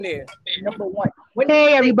there. Number one.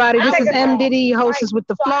 Hey everybody, this is M-Diddy, hostess with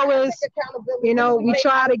the Flowers. You know, we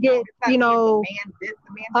try to get,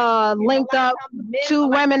 linked up. Two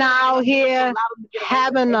women out here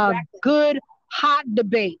having a good, hot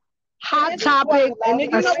debate. Hot topic,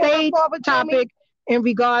 a state topic in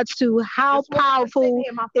regards to how powerful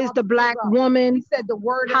is the black woman,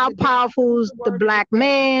 how powerful is the black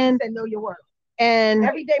man, and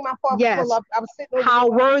yes, how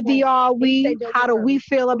worthy are we? How do we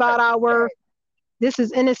feel about our worth? This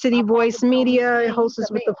is Inner City Voice Media, hostess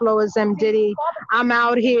with the Flowers M-Diddy. I'm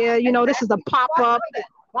out here, this is a pop-up.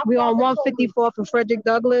 We're on 154th and Frederick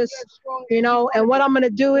Douglass, and what I'm going to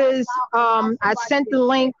do is I sent the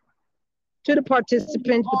link to the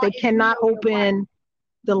participants, but they cannot open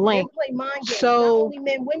the link. So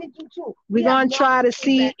we're going to try to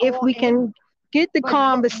see if we can get the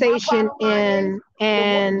conversation in,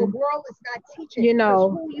 and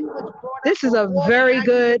this is a very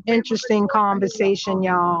good, interesting conversation,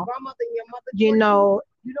 y'all.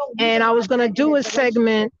 And I was going to do a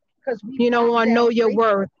segment, on Know Your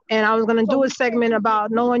Worth, and I was going to do a segment about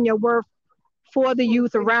knowing your worth for the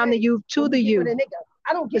youth, around the youth, to the youth.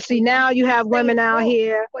 But see, now you have women out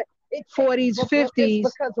here, 40s, 50s,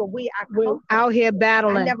 out here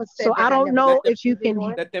battling. So I don't know if you can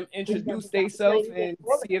let them introduce themselves and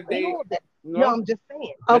see if they. No, I'm just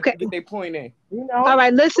saying. Okay. Get their point in. All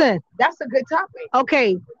right, listen. That's a good topic.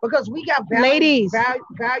 Okay. Because we got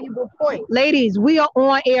valuable points. Ladies, we are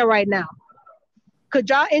on air right now. Could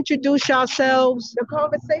y'all introduce yourselves? The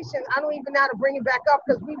conversation, I don't even know how to bring it back up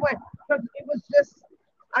because it was just.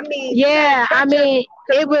 Yeah,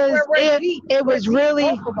 it was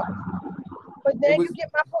really. But then you get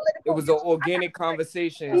my political. It was an organic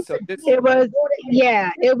conversation. So it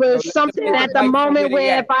was something at the moment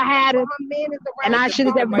where if I had it, and I should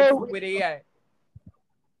have said, where they at?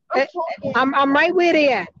 I'm right where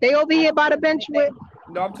they at. They over here by the bench with.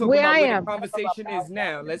 No, I'm talking about where the conversation is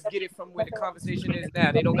now. Let's get it from where the conversation is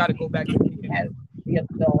now. They don't got to go back to the beginning.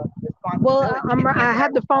 Well, I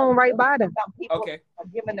had the phone right by them. Okay.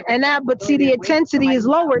 But see, the intensity is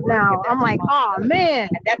lowered now. I'm like, oh man.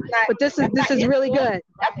 But this is really good.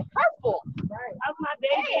 That's hurtful.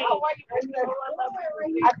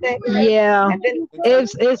 Yeah,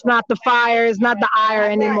 it's not the fire, it's not the ire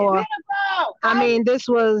anymore. This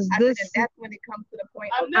was this. That's when it comes to the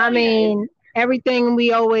point. Everything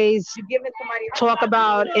we always talk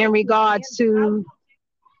about in regards to,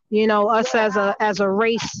 us as a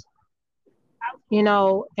race.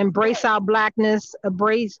 Embrace our blackness,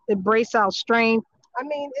 embrace our strength.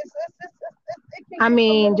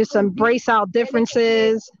 Just embrace our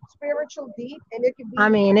differences. Spiritual deep, and it could be.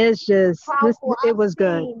 It's just it was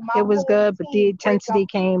good. It was good, but the intensity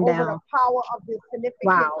came down. The power of the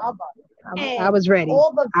significance of us. I was ready.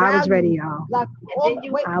 I was ready, y'all.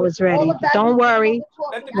 I was ready. Don't worry.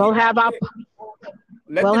 We'll have our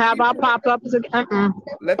pop-ups.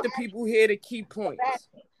 Let the people hear the key points.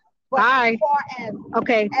 Bye.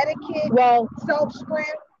 Okay. Etiquette, well, self-strength,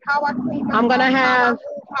 how I see I'm gonna have.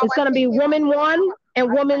 It's gonna be woman 1 and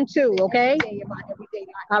woman 2. Okay.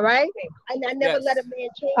 All right. And I never let a man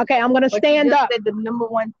change. Okay, I'm gonna stand up. Said the number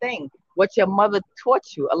one thing, what your mother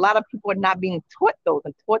taught you. A lot of people are not being taught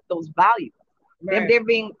those values. Right.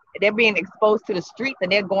 They're being exposed to the streets,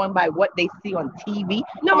 and they're going by what they see on TV.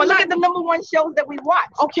 No, look at the number one shows that we watch.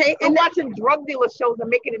 Okay, and watching drug dealer shows and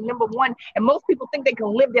making it number one, and most people think they can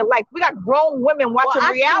live their life. We got grown women watching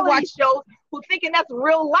reality shows who thinking that's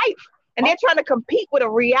real life, and they're trying to compete with a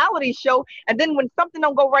reality show. And then when something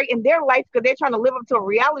don't go right in their life because they're trying to live up to a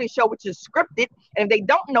reality show which is scripted, and if they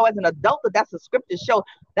don't know as an adult that that's a scripted show,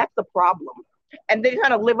 that's the problem. And they're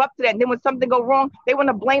trying to live up to that. And then when something go wrong, they want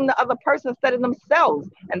to blame the other person instead of themselves.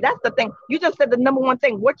 And that's the thing. You just said the number one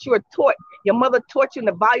thing, what you were taught. Your mother taught you and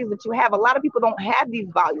the values that you have. A lot of people don't have these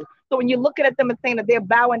values. So when you're looking at them and saying that they're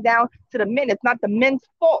bowing down to the men, it's not the men's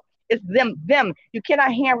fault. It's them. You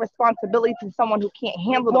cannot hand responsibility to someone who can't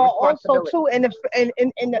handle the responsibility. Also, too,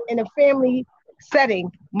 in a family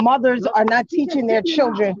setting, mothers are not teaching their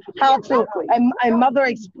children how to, and a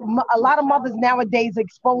lot of mothers nowadays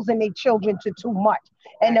exposing their children to too much.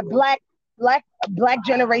 And the black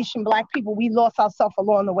generation, black people, we lost ourselves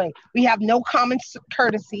along the way. We have no common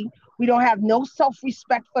courtesy. We don't have no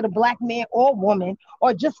self-respect for the black man or woman,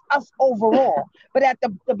 or just us overall. But at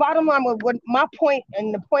the bottom line, what my point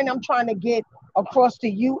and the point I'm trying to get across to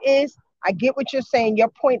you is, I get what you're saying. Your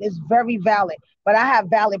point is very valid, but I have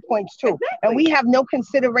valid points too. Exactly. And we have no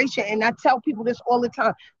consideration. And I tell people this all the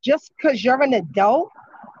time, just because you're an adult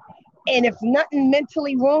and if nothing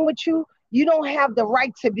mentally wrong with you, You don't have the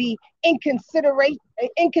right to be inconsiderate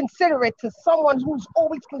to someone who's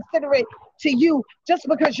always considerate to you. Just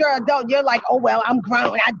because you're an adult, you're like, oh well, I'm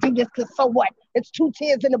grown. I do this because so what? It's 2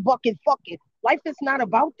 tears in the bucket. Fuck it. Life is not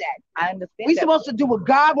about that. I understand. We're supposed to do what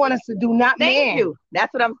God wants us to do, not man. Thank you.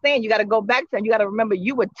 That's what I'm saying. You got to go back to, and you got to remember,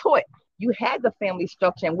 you were taught. You had the family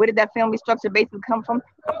structure, and where did that family structure basically come from?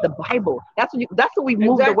 The Bible. That's what we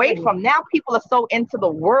moved away from. Now people are so into the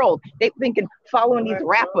world. They thinking following these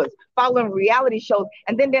rappers, following reality shows,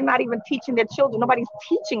 and then they're not even teaching their children. Nobody's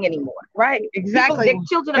teaching anymore. Right, exactly. Their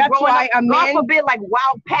children are growing up, God forbid, like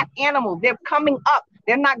wild pack animals. They're coming up.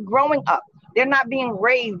 They're not growing up. They're not being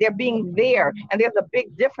raised. They're being there. And there's a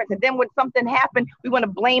big difference. And then when something happened, we want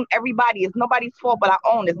to blame everybody. It's nobody's fault but our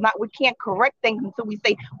own. It's not. We can't correct things until we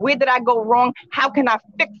say, where did I go wrong? How can I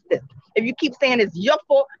fix this? If you keep saying it's your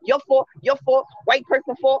fault, your fault, your fault, white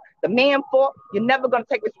person fault, the man fault, you're never going to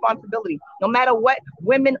take responsibility. No matter what,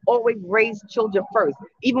 women always raised children first,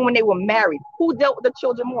 even when they were married. Who dealt with the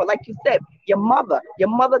children more? Like you said, your mother. Your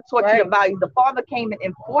mother taught you the values. The father came and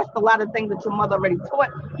enforced a lot of things that your mother already taught.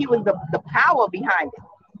 He was the power behind it.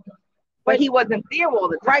 But he wasn't there all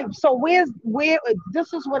the time. Right. So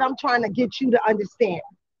this is what I'm trying to get you to understand.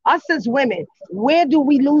 Us as women, where do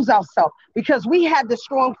we lose ourselves? Because we had the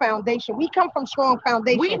strong foundation. We come from strong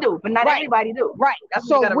foundation. We do, but not everybody do. Right.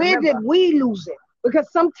 So where did we lose it?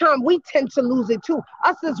 Because sometimes we tend to lose it too.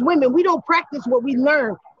 Us as women, we don't practice what we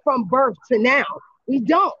learned from birth to now. We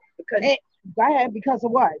don't. Go ahead, because of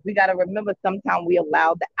what? We got to remember sometimes we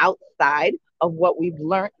allow the outside of what we've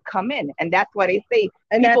learned come in. And that's why they say,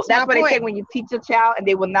 and that's why they say when you teach a child and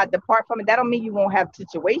they will not depart from it, that don't mean you won't have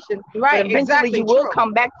situations. Right. But eventually you will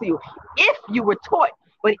come back to you if you were taught.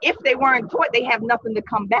 But if they weren't taught, they have nothing to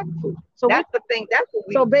come back to. So that's the thing. That's what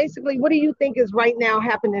we. So basically, what do you think is right now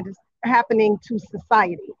happening to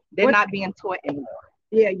society? They're not being taught anymore.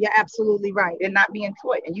 Yeah, you're absolutely right. They're not being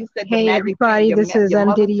taught. And you said, hey, everybody, this is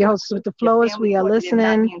M-Diddy, your host with the Flowers. We are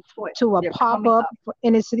listening to a pop-up for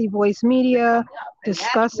Inner City Voice Media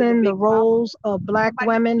discussing the roles of Black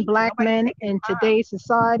women, Black men in today's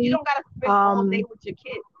society. You don't got to spend all day with your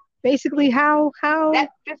kids. Basically, how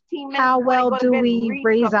well do we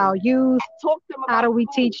raise our youth? How do we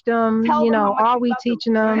teach them? Are we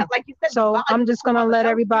teaching them? So I'm just gonna let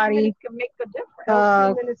everybody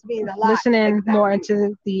listen in more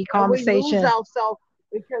into the conversation. We lose ourselves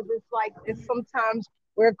because it's sometimes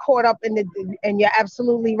we're caught up and you're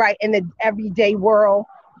absolutely right, in the everyday world,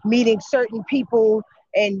 meeting certain people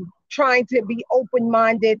and trying to be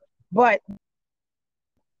open-minded, but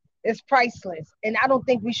it's priceless. And I don't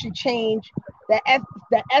think we should change the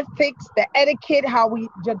ethics, the etiquette, how we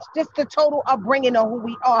just the total upbringing of who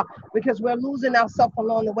we are, because we're losing ourselves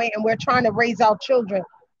along the way, and we're trying to raise our children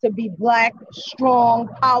to be Black, strong,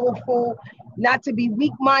 powerful, not to be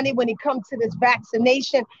weak-minded when it comes to this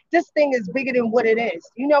vaccination. This thing is bigger than what it is.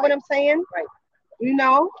 You know what I'm saying? Right.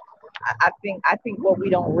 I think what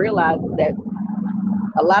we don't realize is that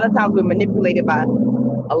a lot of times we're manipulated by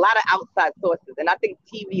a lot of outside sources, and I think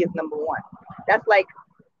TV is number one. That's like,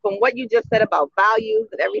 from what you just said about values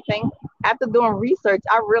and everything, after doing research,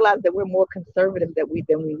 I realized that we're more conservative than we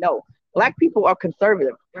know. Black people are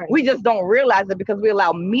conservative. Right. We just don't realize it because we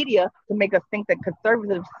allow media to make us think that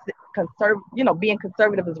being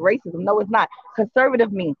conservative is racism. No, it's not.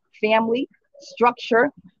 Conservative means family, structure,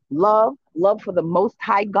 love for the Most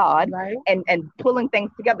High God, right, and pulling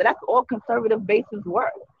things together. That's all conservative bases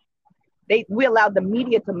work. We allowed the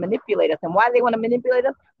media to manipulate us. And why they want to manipulate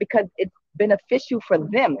us? Because it's beneficial for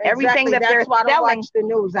them. Exactly. Everything that they're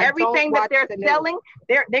selling,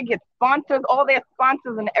 they get sponsors, all their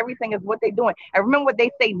sponsors and everything is what they're doing. And remember what they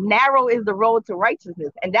say, narrow is the road to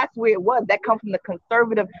righteousness. And that's where it was. That comes from the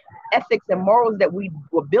conservative ethics and morals that we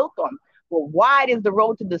were built on. Well, wide is the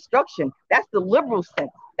road to destruction. That's the liberal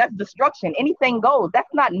sense. That's destruction. Anything goes.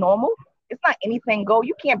 That's not normal. It's not anything go.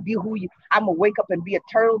 You can't be I'm gonna wake up and be a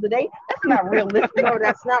turtle today. That's not realistic. No,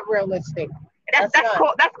 that's not realistic. That's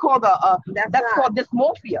called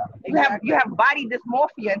dysmorphia. You have body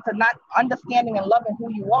dysmorphia into not understanding and loving who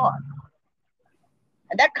you are.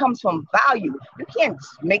 And that comes from value. You can't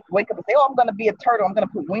wake up and say, "Oh, I'm gonna be a turtle. I'm gonna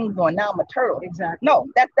put wings on. Now I'm a turtle." Exactly. No,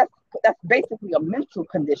 that's basically a mental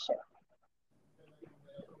condition.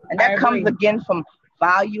 And that comes again from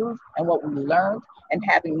values and what we learned and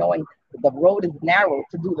knowing the road is narrow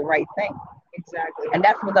to do the right thing. Exactly. And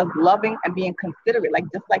that's with us loving and being considerate,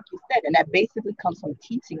 just like you said. And that basically comes from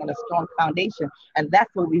teaching on a strong foundation. And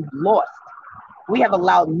that's what we've lost. We have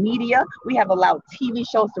allowed media. We have allowed TV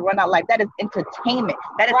shows to run our life. That is entertainment.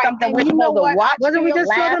 That is something we're supposed to watch. Wasn't we just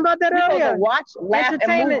laugh, talking about that earlier? We're supposed to watch, laugh,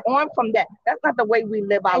 and move on from that. That's not the way we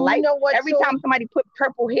live our life. You know what, every time somebody put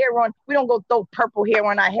purple hair on, we don't go throw purple hair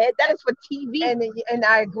on our head. That is for TV. And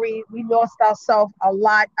I agree. We lost ourselves a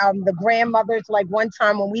lot. The grandmothers, like one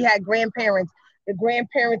time when we had grandparents, the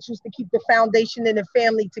grandparents used to keep the foundation in the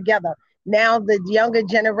family together. Now the younger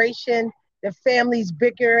generation, the families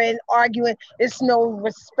bickering, arguing. It's no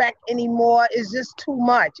respect anymore. It's just too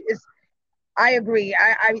much. I agree.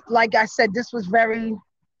 I like I said, this was very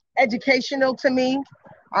educational to me.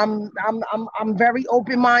 I'm very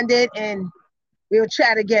open-minded, and we'll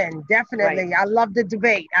chat again. Definitely. Right. I love the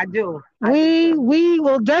debate. I do. We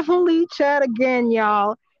will definitely chat again,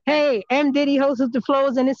 y'all. Hey, M-Diddy, host of The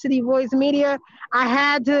Flows and the City Voice Media.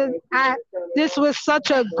 This was such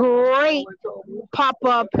a great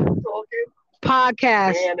pop-up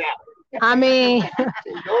podcast. I mean,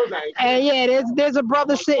 and yeah, there's a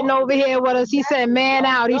brother sitting over here with us. He said, man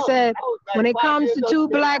out. He said, when it comes to two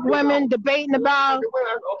black women debating about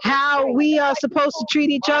how we are supposed to treat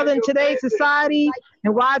each other in today's society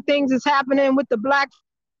and why things is happening with the black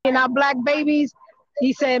and our black babies,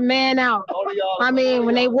 he said, man out. I mean,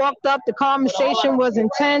 when they walked up, the conversation was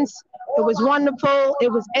intense. It was wonderful.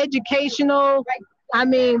 It was educational. I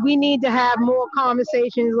mean, we need to have more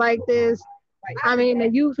conversations like this. I mean, the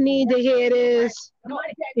youth need to hear this,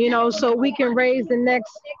 so we can raise the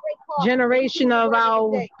next generation of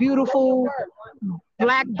our beautiful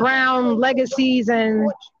black, brown legacies and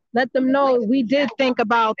let them know we did think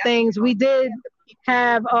about things. We did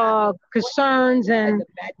have concerns and,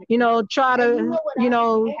 try to,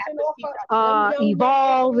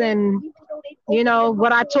 evolve and,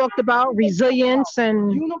 what I talked about, resilience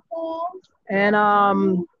and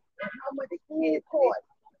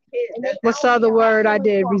what's the other word I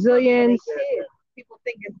did? Resilience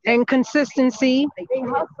and consistency,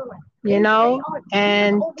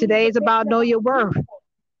 and today's about know your worth.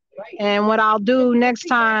 And what I'll do next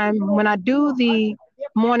time when I do the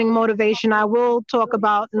morning motivation, I will talk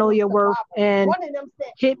about know your worth and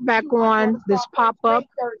hit back on this pop-up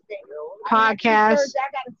podcast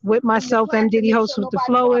with myself, M-Diddy, host with the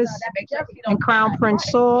Flowers, and Crown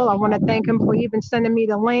Prince Saul. I want to thank him for even sending me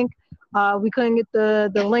the link. We couldn't get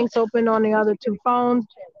the links open on the other two phones,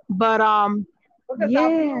 but yeah.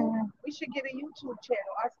 We should get a YouTube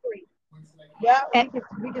channel, us three. Yeah,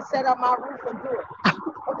 we can set up my roof and do it.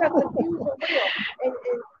 Because the views are real. And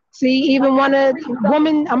see, even one of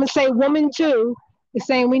woman, I'm gonna say woman too, is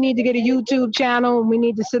saying we need to get a YouTube channel. We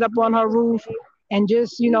need to sit up on her roof and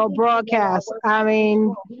just, broadcast. I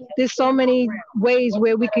mean, there's so many ways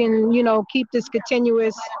where we can, keep this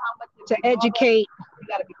continuous to educate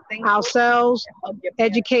ourselves,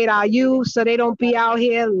 educate our youth so they don't be out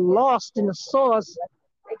here lost in the sauce,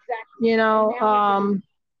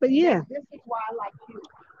 but yeah.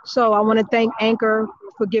 So I want to thank Anchor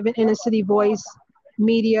for giving Inner City Voice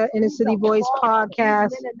Media, Inner City Voice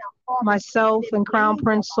Podcast, myself and Crown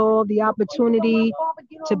Prince Saul the opportunity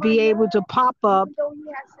to be able to pop up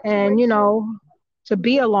and, to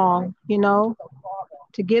be along,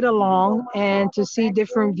 to get along and to see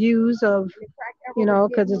different views of,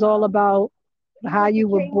 because it's all about how you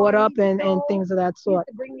were brought up and things of that sort.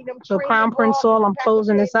 So Crown Prince Saul, I'm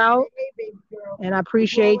closing this out, and I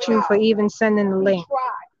appreciate you for even sending the link.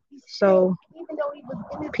 So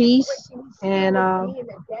peace, and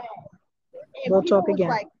we'll talk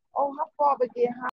again.